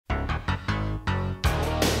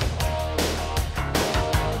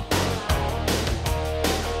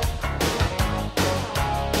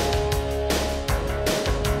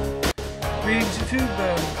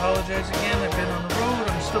YouTube. Apologize again. I've been on the road.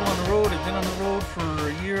 I'm still on the road. I've been on the road for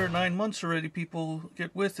a year, 9 months already. People,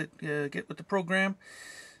 get with it. Get with the program.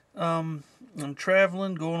 I'm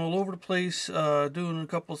traveling, going all over the place, doing a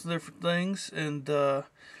couple of different things. And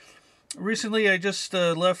recently I just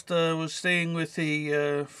left, was staying with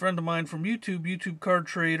a friend of mine from YouTube card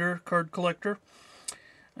trader, card collector.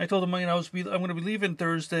 I told him, I'm going to be leaving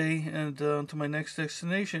Thursday and to my next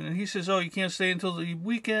destination. And he says, oh, you can't stay until the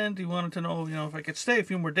weekend. He wanted to know, if I could stay a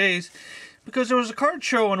few more days because there was a card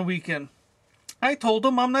show on the weekend. I told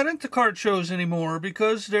him I'm not into card shows anymore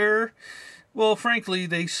because they're, well, frankly,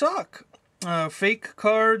 they suck. Fake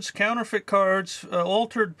cards, counterfeit cards,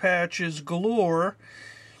 altered patches galore,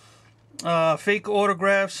 fake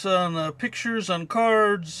autographs on pictures on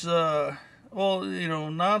cards, all,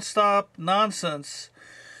 nonstop nonsense.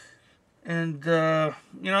 And, I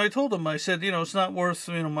told him, I said, it's not worth,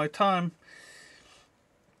 my time.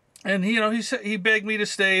 And, he said, he begged me to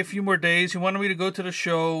stay a few more days. He wanted me to go to the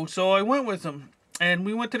show. So I went with him. And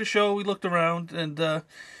we went to the show. We looked around. And,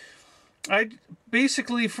 I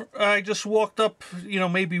just walked up,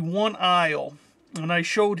 maybe one aisle. And I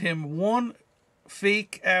showed him one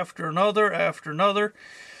fake after another.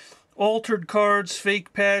 Altered cards,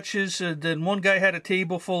 fake patches, and then one guy had a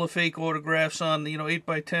table full of fake autographs on,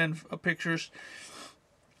 8x10 pictures.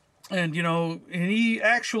 And, and he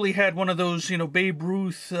actually had one of those, Babe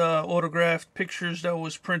Ruth autographed pictures that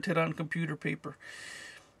was printed on computer paper.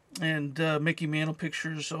 And Mickey Mantle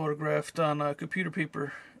pictures autographed on computer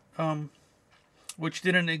paper, which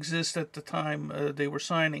didn't exist at the time they were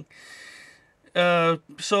signing.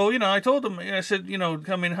 So, I told him, I said,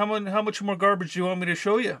 how much more garbage do you want me to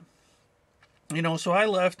show you? So I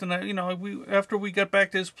left, and after we got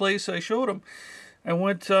back to his place, I showed him. I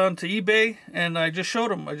went on to eBay, and I just showed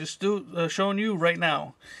him. I just showing you right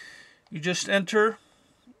now. You just enter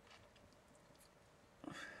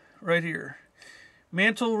right here,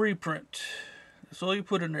 Mantle reprint. That's all you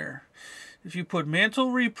put in there. If you put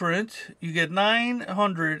Mantle reprint, you get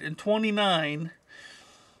 929.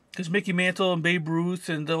 Because Mickey Mantle and Babe Ruth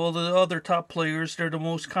and all the other top players, they're the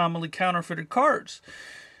most commonly counterfeited cards.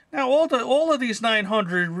 Now, all of these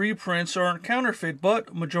 900 reprints aren't counterfeit,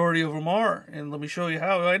 but majority of them are. And let me show you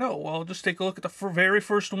how I know. Well, just take a look at the very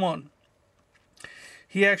first one.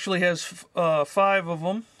 He actually has 5 of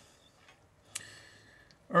them.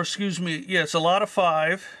 Or excuse me, yeah, it's a lot of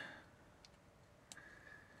 5.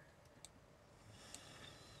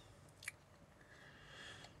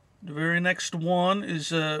 The very next one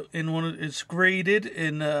is it's graded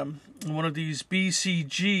in one of these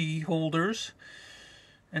BCG holders.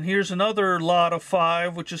 And here's another lot of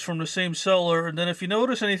 5, which is from the same seller. And then if you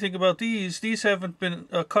notice anything about these haven't been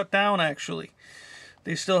cut down, actually.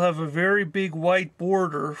 They still have a very big white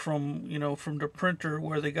border from, from the printer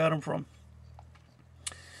where they got them from.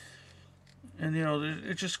 And,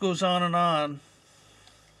 it just goes on and on.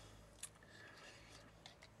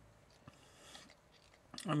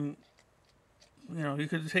 You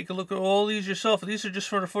could take a look at all these yourself. These are just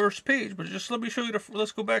for the first page, but just let me show you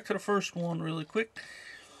let's go back to the first one really quick.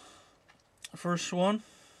 First one.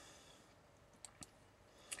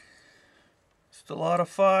 It's a lot of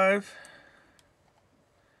 5.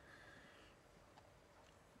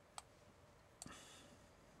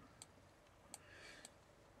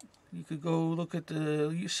 You could go look at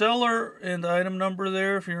the seller and the item number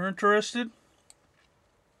there if you're interested.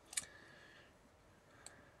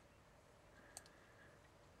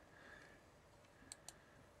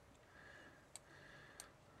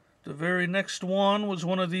 The very next one was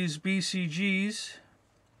one of these BCGs.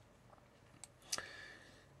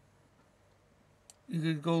 You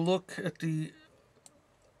could go look at the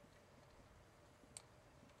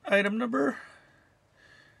item number.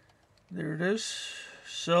 There it is.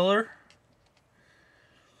 Seller.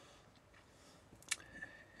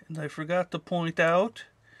 And I forgot to point out,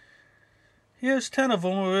 he has 10 of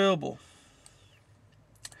them available.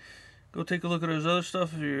 Go take a look at his other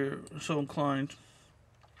stuff if you're so inclined.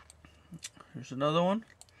 Here's another one.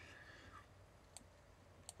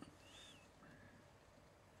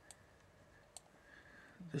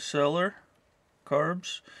 The seller,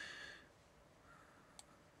 carbs.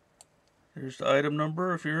 There's the item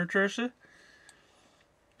number if you're interested.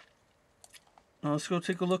 Now let's go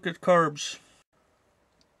take a look at carbs.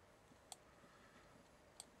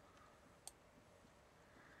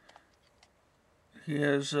 He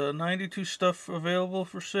has 92 stuff available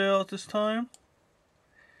for sale at this time.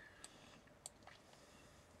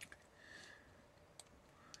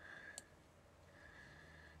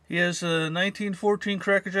 He has a 1914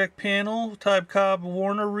 Crackerjack panel, Type Cobb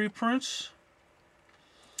Warner reprints.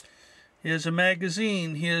 He has a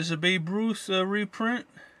magazine. He has a Babe Ruth reprint.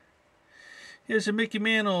 He has a Mickey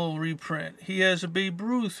Mantle reprint. He has a Babe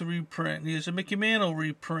Ruth reprint. He has a Mickey Mantle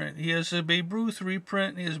reprint. He has a Babe Ruth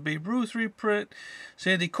reprint. He has a Babe Ruth reprint.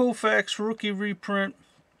 Sandy Koufax rookie reprint.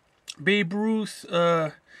 Babe Ruth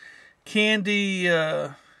Candy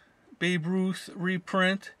Babe Ruth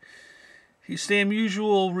reprint. Stan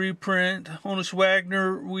Musial reprint. Honus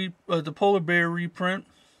Wagner the Polar Bear reprint.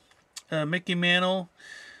 Mickey Mantle,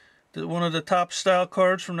 one of the top style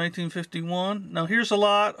cards from 1951. Now here's a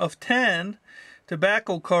lot of 10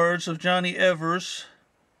 tobacco cards of Johnny Evers.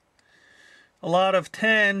 A lot of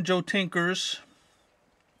 10 Joe Tinkers.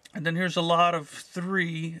 And then here's a lot of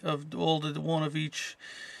 3 of all the one of each.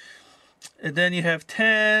 And then you have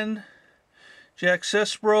 10 Jack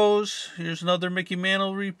Sesbros. Here's another Mickey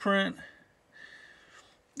Mantle reprint.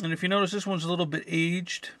 And if you notice, this one's a little bit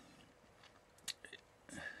aged.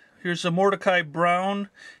 Here's a Mordecai Brown,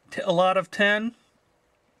 a lot of 10.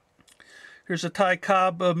 Here's a Ty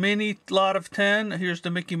Cobb mini, lot of 10. Here's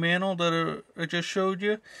the Mickey Mantle that I just showed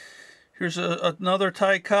you. Here's another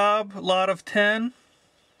Ty Cobb, lot of 10.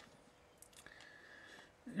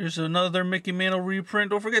 Here's another Mickey Mantle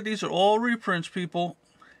reprint. Don't forget, these are all reprints, people.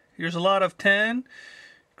 Here's a lot of 10.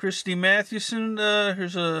 Christy Mathewson,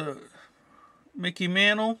 here's a Mickey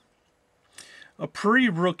Mantle. A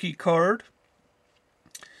pre-rookie card.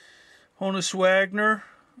 Honus Wagner,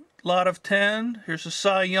 lot of 10. Here's a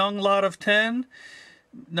Cy Young, lot of 10.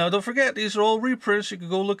 Now, don't forget, these are all reprints. You can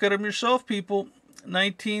go look at them yourself, people.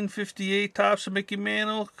 1958 Topps of Mickey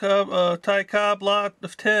Mantle, Ty Cobb, lot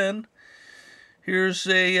of 10. Here's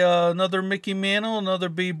another Mickey Mantle, another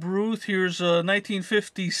Babe Ruth. Here's a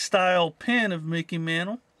 1950 style pin of Mickey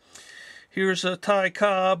Mantle. Here's a Ty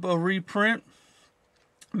Cobb, a reprint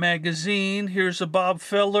magazine. Here's a Bob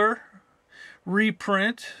Feller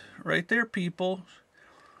reprint. Right there, people.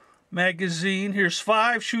 Magazine. Here's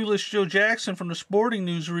 5 Shoeless Joe Jackson from the Sporting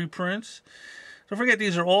News reprints. Don't forget,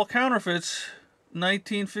 these are all counterfeits.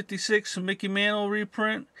 1956 Mickey Mantle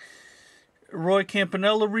reprint. Roy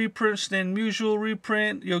Campanella reprint. Stan Musial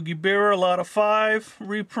reprint. Yogi Berra, a lot of 5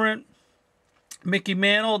 reprint. Mickey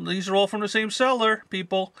Mantle. These are all from the same seller,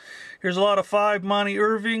 people. Here's a lot of 5 Monty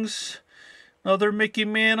Irvings. Another Mickey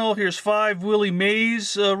Mantle. Here's 5 Willie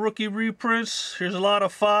Mays rookie reprints. Here's a lot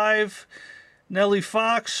of 5 Nellie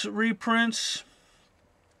Fox reprints.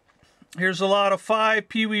 Here's a lot of 5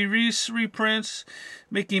 Pee Wee Reese reprints.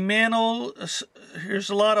 Mickey Mantle.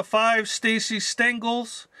 Here's a lot of 5 Stacy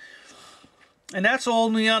Stengels. And that's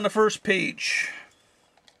only on the first page.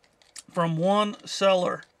 From one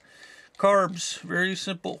seller. Carbs. Very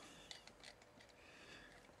simple.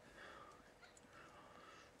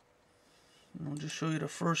 I'll just show you the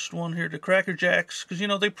first one here, the Cracker Jacks, because, you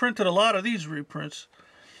know, they printed a lot of these reprints.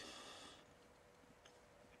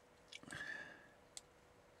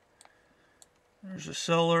 There's a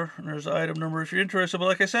seller, and there's the item number if you're interested. But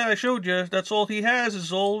like I said, I showed you, that's all he has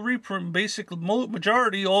is all reprint, basically,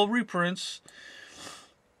 majority, all reprints.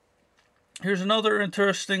 Here's another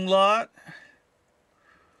interesting lot.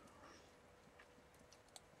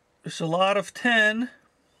 It's a lot of 10.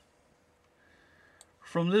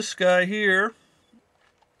 From this guy here,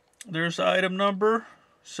 there's the item number,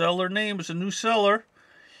 seller name is a new seller.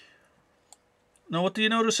 Now, what do you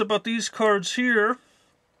notice about these cards here?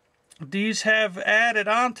 These have added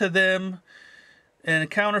onto them a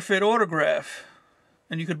counterfeit autograph,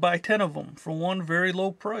 and you could buy 10 of them for one very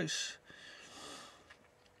low price.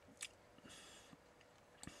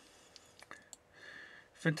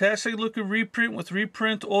 Fantastic looking reprint with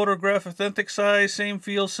reprint autograph, authentic size, same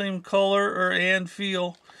feel, same color, and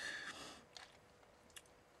feel.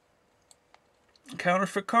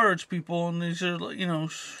 Counterfeit cards, people, and these are, you know,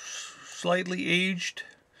 slightly aged.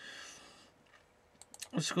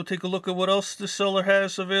 Let's go take a look at what else the seller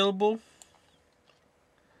has available.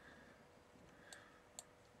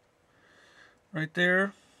 Right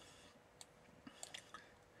there.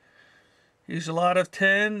 Here's a lot of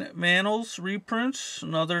 10 Mantles reprints,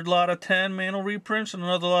 another lot of 10 Mantle reprints, and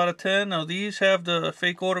another lot of 10. Now these have the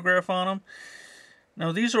fake autograph on them.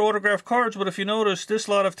 Now these are autograph cards, but if you notice, this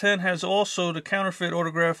lot of 10 has also the counterfeit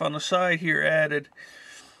autograph on the side here added.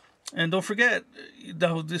 And don't forget,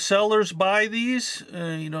 the sellers buy these,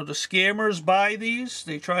 you know, the scammers buy these.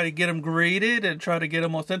 They try to get them graded and try to get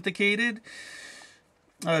them authenticated.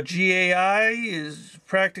 GAI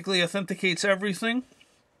practically authenticates everything.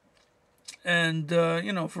 And,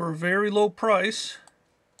 you know, for a very low price,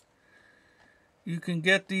 you can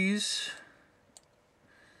get these.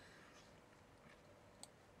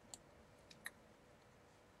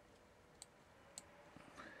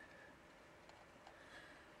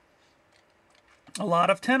 A lot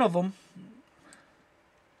of 10 of them.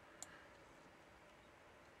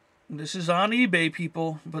 this is on eBay,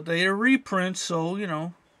 people, but they are reprints, so, you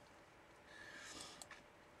know.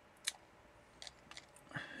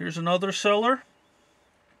 Here's another seller.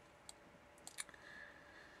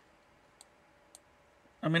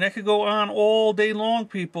 I mean, I could go on all day long,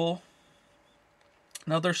 people.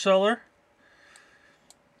 Another seller.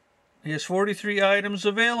 He has 43 items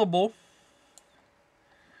available.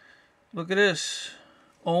 Look at this.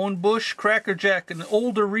 Owen Bush Cracker Jack, an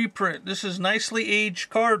older reprint. This is nicely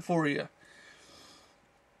aged card for you.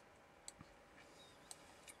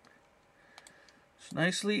 It's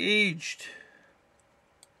nicely aged.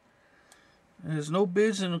 There's no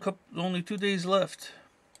bids and only 2 days left.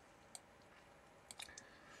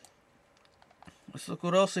 Let's look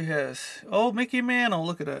what else he has. Oh, Mickey Mantle,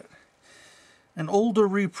 look at that. An older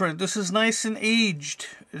reprint. This is nice and aged.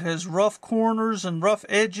 It has rough corners and rough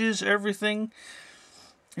edges, everything.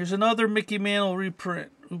 Here's another Mickey Mantle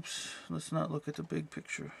reprint. Oops, let's not look at the big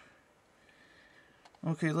picture.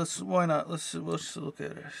 Okay, why not? Let's look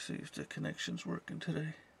at it. See if the connection's working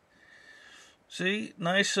today. See,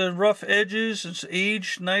 nice rough edges. It's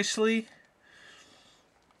aged nicely.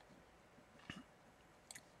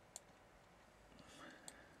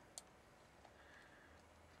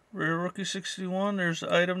 Rare Rookie 61. There's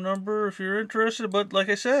the item number if you're interested. But like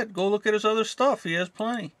I said, go look at his other stuff. He has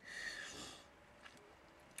plenty.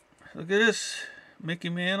 Look at this. Mickey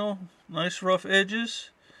Mantle. Nice rough edges.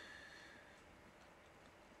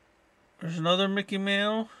 There's another Mickey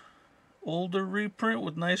Mantle. Older reprint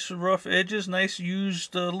with nice rough edges. Nice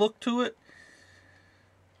used look to it.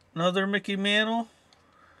 Another Mickey Mantle.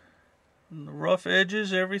 And the rough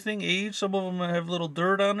edges, everything. Aged. Some of them have little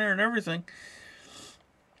dirt on there and everything.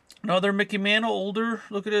 Another Mickey Mantle, older.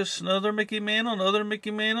 Look at this. Another Mickey Mantle, another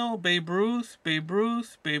Mickey Mantle. Babe Ruth, Babe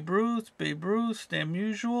Ruth, Babe Ruth, Babe Ruth. Damn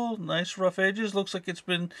usual. Nice rough edges. Looks like it's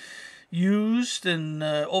been used and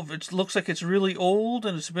it looks like it's really old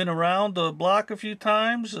and it's been around the block a few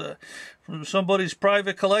times from somebody's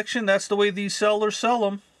private collection. That's the way these sellers sell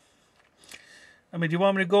them. I mean, do you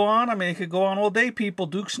want me to go on? I mean, I could go on all day, people.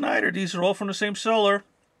 Duke Snyder. These are all from the same seller.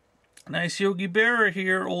 Nice Yogi Berra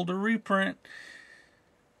here, older reprint.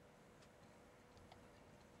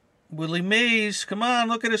 Willie Mays, come on,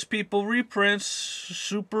 look at this, people. Reprints,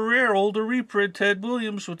 super rare, older reprint. Ted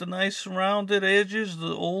Williams with the nice rounded edges,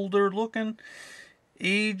 the older looking,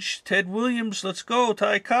 aged Ted Williams. Let's go,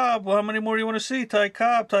 Ty Cobb. Well, how many more do you want to see? Ty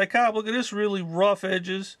Cobb, look at this, really rough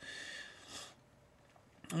edges.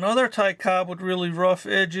 Another Ty Cobb with really rough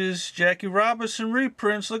edges. Jackie Robinson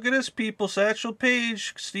reprints. Look at this, people. Satchel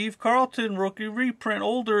Paige, Steve Carlton, rookie reprint,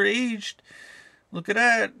 older, aged. Look at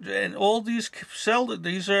that. And all these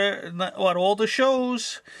these are what all the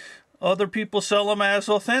shows. Other people sell them as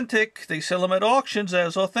authentic. They sell them at auctions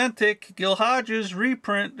as authentic. Gil Hodges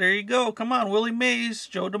reprint. There you go. Come on, Willie Mays,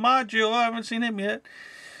 Joe DiMaggio. I haven't seen him yet.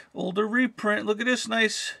 Older reprint. Look at this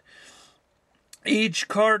nice age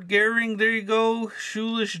card Gehring. There you go.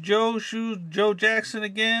 Shoeless Joe. Joe Jackson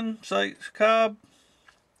again. Sykes Cobb.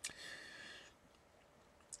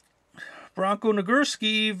 Bronco Nagurski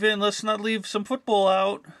even. Let's not leave some football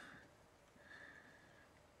out.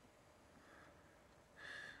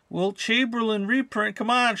 Wilt Chamberlain reprint. Come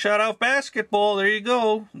on, shout out basketball. There you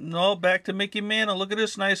go. No, back to Mickey Mantle. Look at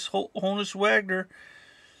this nice Honus Wagner.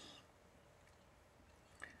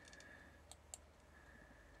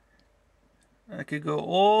 I could go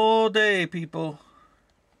all day, people.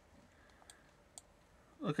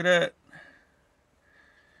 Look at that.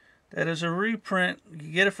 That is a reprint.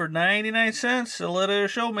 You get it for 99 cents. They'll let a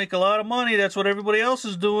show make a lot of money. That's what everybody else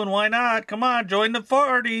is doing. Why not? Come on, join the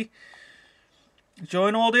party.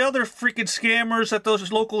 Join all the other freaking scammers at those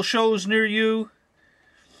local shows near you.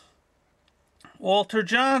 Walter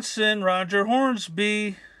Johnson, Roger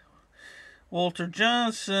Hornsby, Walter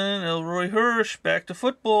Johnson, Elroy Hirsch, back to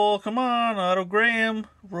football. Come on, Otto Graham,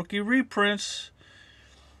 rookie reprints.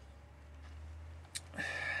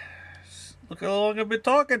 Look how long I've been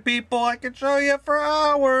talking, people. I can show you for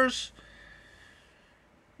hours.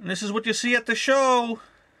 And this is what you see at the show.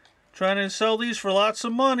 Trying to sell these for lots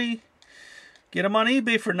of money. Get them on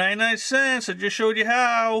eBay for 99 cents. I just showed you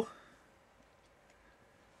how.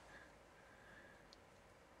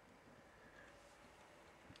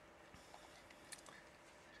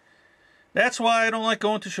 That's why I don't like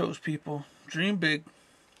going to shows, people. Dream big.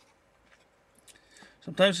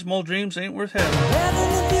 Sometimes small dreams ain't worth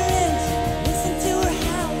having.